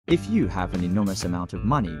If you have an enormous amount of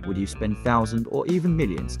money, would you spend thousands or even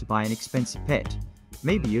millions to buy an expensive pet?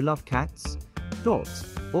 Maybe you love cats,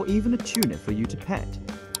 dogs, or even a tuna for you to pet.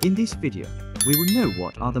 In this video, we will know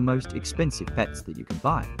what are the most expensive pets that you can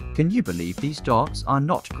buy. Can you believe these dogs are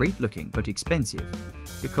not great looking but expensive?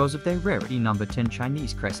 Because of their rarity, number 10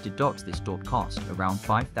 Chinese Crested Dogs. This dog cost around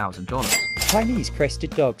 $5,000. Chinese Crested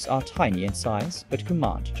Dogs are tiny in size but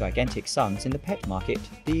command gigantic sums in the pet market.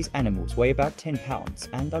 These animals weigh about 10 pounds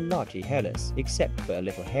and are largely hairless except for a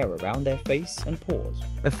little hair around their face and paws.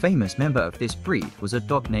 A famous member of this breed was a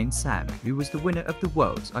dog named Sam, who was the winner of the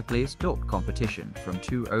world's ugliest dog competition from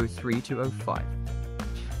 2003 to 05.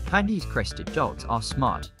 Chinese Crested Dogs are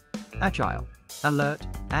smart, agile, alert,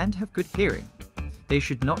 and have good hearing. They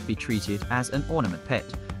should not be treated as an ornament pet,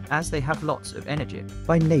 as they have lots of energy.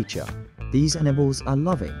 By nature, these animals are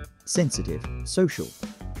loving, sensitive, social,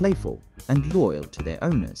 playful, and loyal to their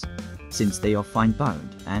owners. Since they are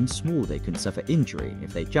fine-boned and small, they can suffer injury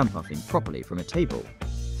if they jump off improperly from a table.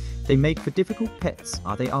 They make for difficult pets,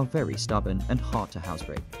 as they are very stubborn and hard to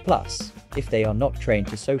housebreak. Plus, if they are not trained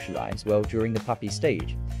to socialize well during the puppy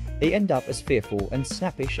stage, they end up as fearful and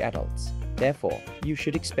snappish adults. Therefore, you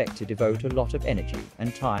should expect to devote a lot of energy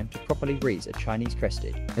and time to properly raise a Chinese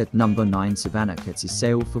Crested. At number 9, Savannah Cats is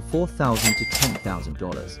sold for $4,000 to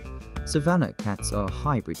 $10,000. Savannah Cats are a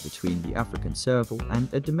hybrid between the African serval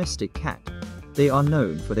and a domestic cat. They are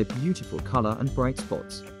known for their beautiful color and bright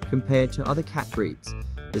spots. Compared to other cat breeds,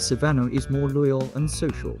 the Savannah is more loyal and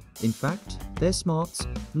social. In fact, their smarts,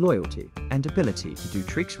 loyalty, and ability to do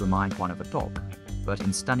tricks remind one of a dog, but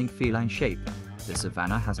in stunning feline shape. The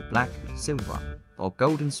Savannah has a black, silver, or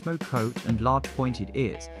golden smoke coat and large pointed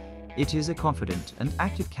ears. It is a confident and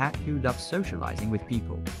active cat who loves socializing with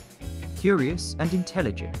people. Curious and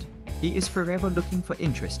intelligent, he is forever looking for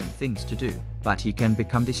interesting things to do, but he can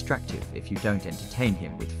become distractive if you don't entertain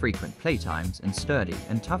him with frequent playtimes and sturdy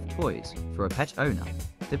and tough toys. For a pet owner,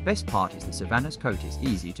 the best part is the Savannah's coat is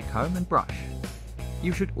easy to comb and brush.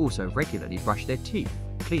 You should also regularly brush their teeth,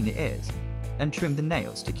 clean the ears, and trim the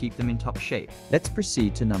nails to keep them in top shape. Let's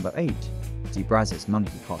proceed to number 8. The Brazzas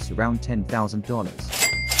Monkey costs around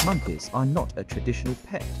 $10,000. Monkeys are not a traditional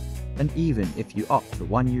pet, and even if you opt for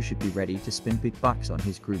one, you should be ready to spend big bucks on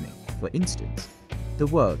his grooming. For instance, the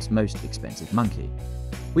world's most expensive monkey,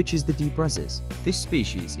 which is the Brazzas. This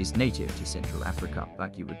species is native to Central Africa,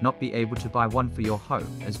 but you would not be able to buy one for your home,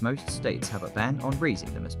 as most states have a ban on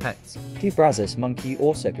raising them as pets. The Brazzas monkey,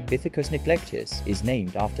 also Pithecus neglectus, is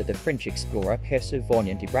named after the French explorer Percival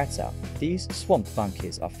de Brazza. These swamp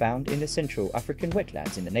monkeys are found in the Central African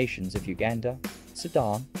wetlands in the nations of Uganda,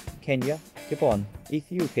 Sudan, Kenya, Gabon,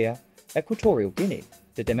 Ethiopia, Equatorial Guinea,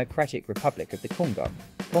 the Democratic Republic of the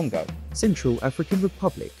Congo, Central African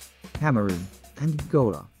Republic, Cameroon, and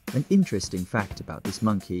Angola. An interesting fact about this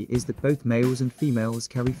monkey is that both males and females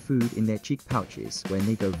carry food in their cheek pouches when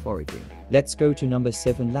they go foraging. Let's go to number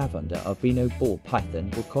 7. Lavender albino ball python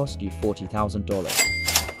will cost you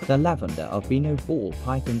 $40,000. The Lavender albino ball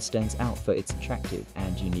python stands out for its attractive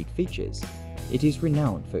and unique features. It is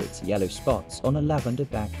renowned for its yellow spots on a lavender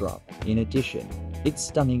backdrop. In addition, its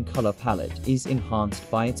stunning color palette is enhanced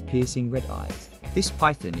by its piercing red eyes. This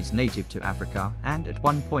python is native to Africa and at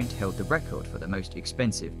one point held the record for the most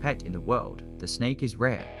expensive pet in the world. The snake is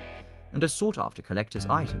rare and a sought-after collector's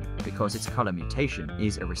item because its color mutation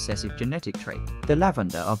is a recessive genetic trait. The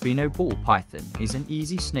Lavender albino ball python is an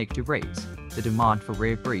easy snake to raise. The demand for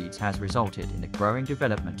rare breeds has resulted in the growing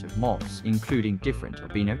development of morphs, including different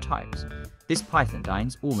albino types. This python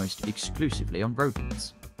dines almost exclusively on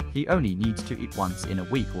rodents. He only needs to eat once in a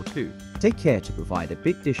week or two. Take care to provide a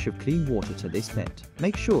big dish of clean water to this pet.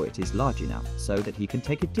 Make sure it is large enough so that he can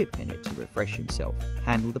take a dip in it to refresh himself.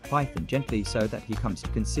 Handle the python gently so that he comes to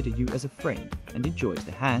consider you as a friend and enjoys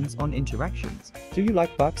the hands-on interactions. Do you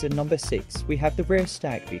like bugs? At number 6, we have the rare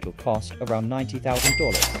Stag Beetle, cost around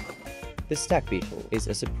 $90,000. The Stag Beetle is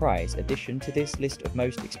a surprise addition to this list of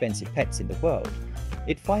most expensive pets in the world.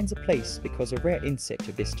 It finds a place because a rare insect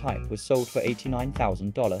of this type was sold for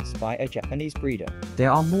 $89,000 by a Japanese breeder. There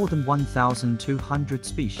are more than 1,200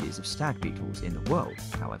 species of stag beetles in the world,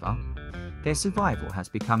 however. Their survival has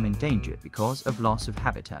become endangered because of loss of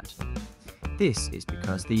habitat. This is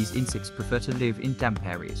because these insects prefer to live in damp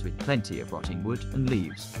areas with plenty of rotting wood and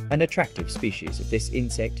leaves. An attractive species of this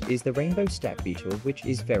insect is the rainbow stag beetle, which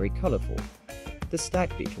is very colorful. The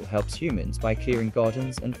stag beetle helps humans by clearing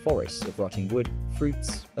gardens and forests of rotting wood,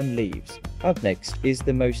 fruits, and leaves. Up next is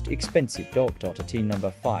the most expensive dog. At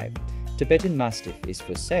number 5, Tibetan Mastiff is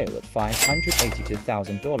for sale at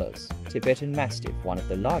 $582,000. Tibetan Mastiff, one of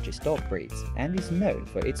the largest dog breeds, and is known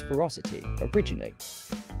for its ferocity. Originally,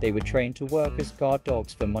 they were trained to work as guard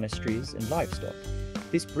dogs for monasteries and livestock.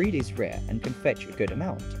 This breed is rare and can fetch a good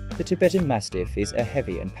amount. The Tibetan Mastiff is a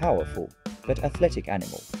heavy and powerful, but athletic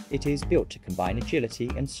animal. It is built to combine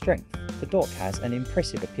agility and strength. The dog has an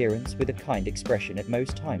impressive appearance with a kind expression at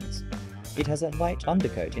most times. It has a light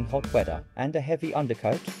undercoat in hot weather and a heavy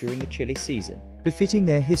undercoat during the chilly season. Befitting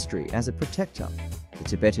their history as a protector, the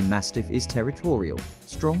Tibetan Mastiff is territorial,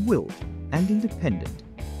 strong-willed, and independent.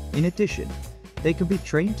 In addition, they can be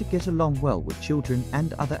trained to get along well with children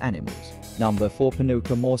and other animals. Number 4.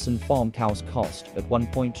 Panuka Morsan Farm Cows cost at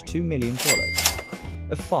 $1.2 million.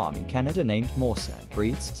 A farm in Canada named Morsan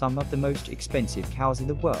breeds some of the most expensive cows in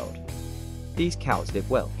the world. These cows live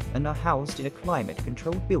well and are housed in a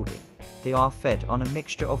climate-controlled building. They are fed on a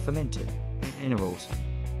mixture of fermented minerals,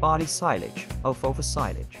 barley silage, alfalfa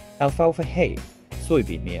silage, alfalfa hay,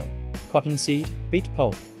 soybean meal, cottonseed, beet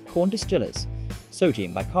pulp, corn distillers,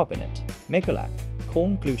 sodium bicarbonate, megalac,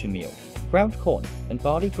 corn gluten meal, ground corn, and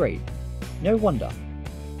barley grain. No wonder.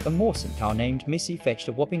 A Morsan cow named Missy fetched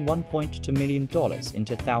a whopping $1.2 million in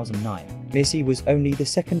 2009. Missy was only the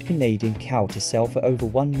second Canadian cow to sell for over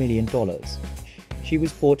 $1 million. She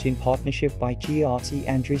was bought in partnership by G.R.T.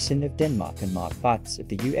 Andresen of Denmark and Mark Butts of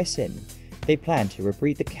the USN. They planned to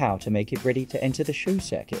rebreed the cow to make it ready to enter the show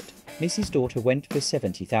circuit. Missy's daughter went for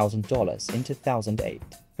 $70,000 in 2008.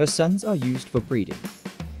 Her sons are used for breeding.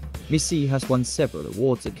 Missy has won several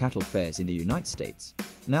awards at cattle fairs in the United States.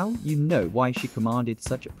 Now you know why she commanded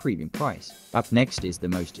such a premium price. Up next is the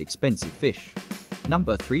most expensive fish.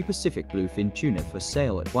 Number 3. Pacific Bluefin Tuna for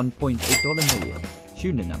sale at $1.8 million.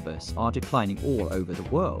 Tuna numbers are declining all over the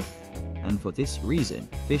world, and for this reason,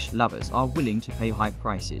 fish lovers are willing to pay high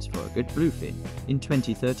prices for a good bluefin. In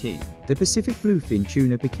 2013, the Pacific Bluefin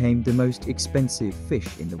Tuna became the most expensive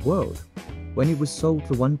fish in the world when it was sold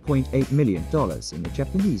for $1.8 million in the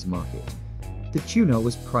Japanese market. The tuna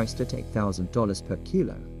was priced at $8,000 per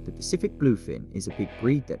kilo. The Pacific Bluefin is a big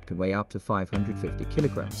breed that can weigh up to 550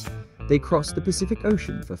 kilograms. They cross the Pacific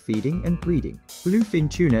Ocean for feeding and breeding. Bluefin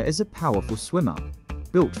tuna is a powerful swimmer,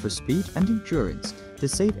 built for speed and endurance to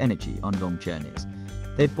save energy on long journeys.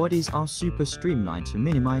 Their bodies are super streamlined to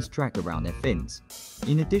minimize drag around their fins.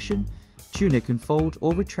 In addition, tuna can fold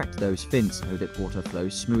or retract those fins so that water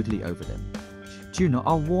flows smoothly over them. Tuna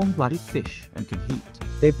are warm-blooded fish and can heat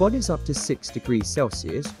their bodies up to 6 degrees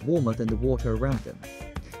Celsius warmer than the water around them.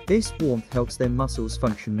 This warmth helps their muscles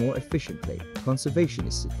function more efficiently.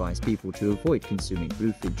 Conservationists advise people to avoid consuming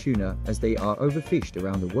bluefin tuna as they are overfished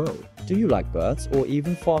around the world. Do you like birds or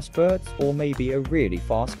even fast birds, or maybe a really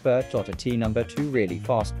fast bird? T number 2 really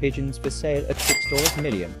fast pigeons for sale at $6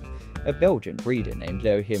 million. A Belgian breeder named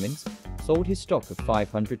Leo Himmens sold his stock of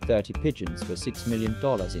 530 pigeons for $6 million in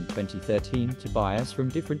 2013 to buyers from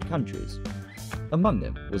different countries. Among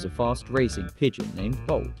them was a fast racing pigeon named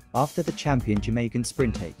Bolt. After the champion Jamaican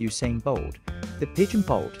sprinter Usain Bolt, the pigeon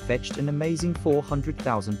Bolt fetched an amazing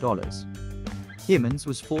 $400,000. Himmens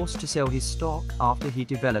was forced to sell his stock after he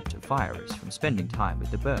developed a virus from spending time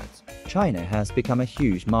with the birds. China has become a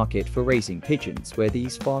huge market for raising pigeons, where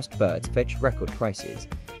these fast birds fetch record prices.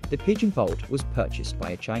 The pigeon Bolt was purchased by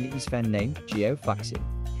a Chinese fan named Jiao Faxin.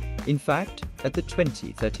 In fact, at the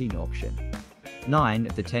 2013 auction, 9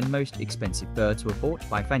 of the 10 most expensive birds were bought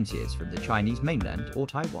by fanciers from the Chinese mainland or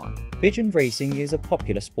Taiwan. Pigeon racing is a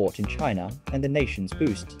popular sport in China, and the nations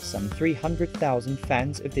boast some 300,000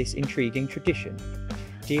 fans of this intriguing tradition.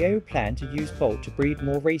 Jiao planned to use Bolt to breed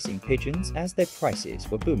more racing pigeons as their prices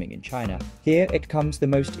were booming in China. Here it comes the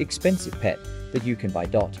most expensive pet that you can buy.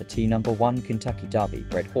 A T number 1 Kentucky Derby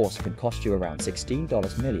bred horse can cost you around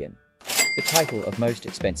 $16 million. The title of most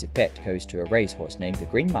expensive pet goes to a racehorse named the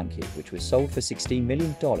Green Monkey, which was sold for $16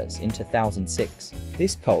 million in 2006.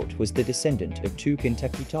 This colt was the descendant of 2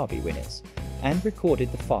 Kentucky Derby winners and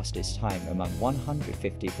recorded the fastest time among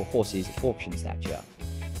 154 horses at auctions that year.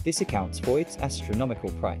 This accounts for its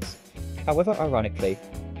astronomical price. However, ironically,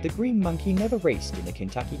 the Green Monkey never raced in the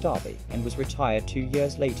Kentucky Derby and was retired 2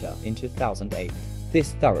 years later in 2008.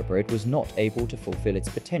 This thoroughbred was not able to fulfill its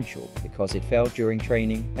potential because it fell during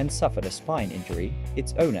training and suffered a spine injury.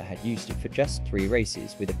 Its owner had used it for just 3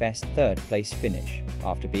 races with a best 3rd place finish.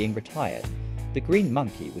 After being retired, the Green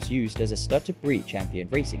Monkey was used as a stud to breed champion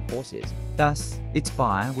racing horses. Thus, its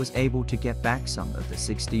buyer was able to get back some of the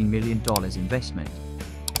 $16 million investment.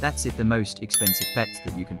 That's it, the most expensive pets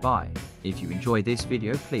that you can buy. If you enjoyed this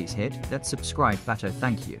video, please hit that subscribe button.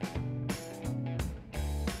 Thank you.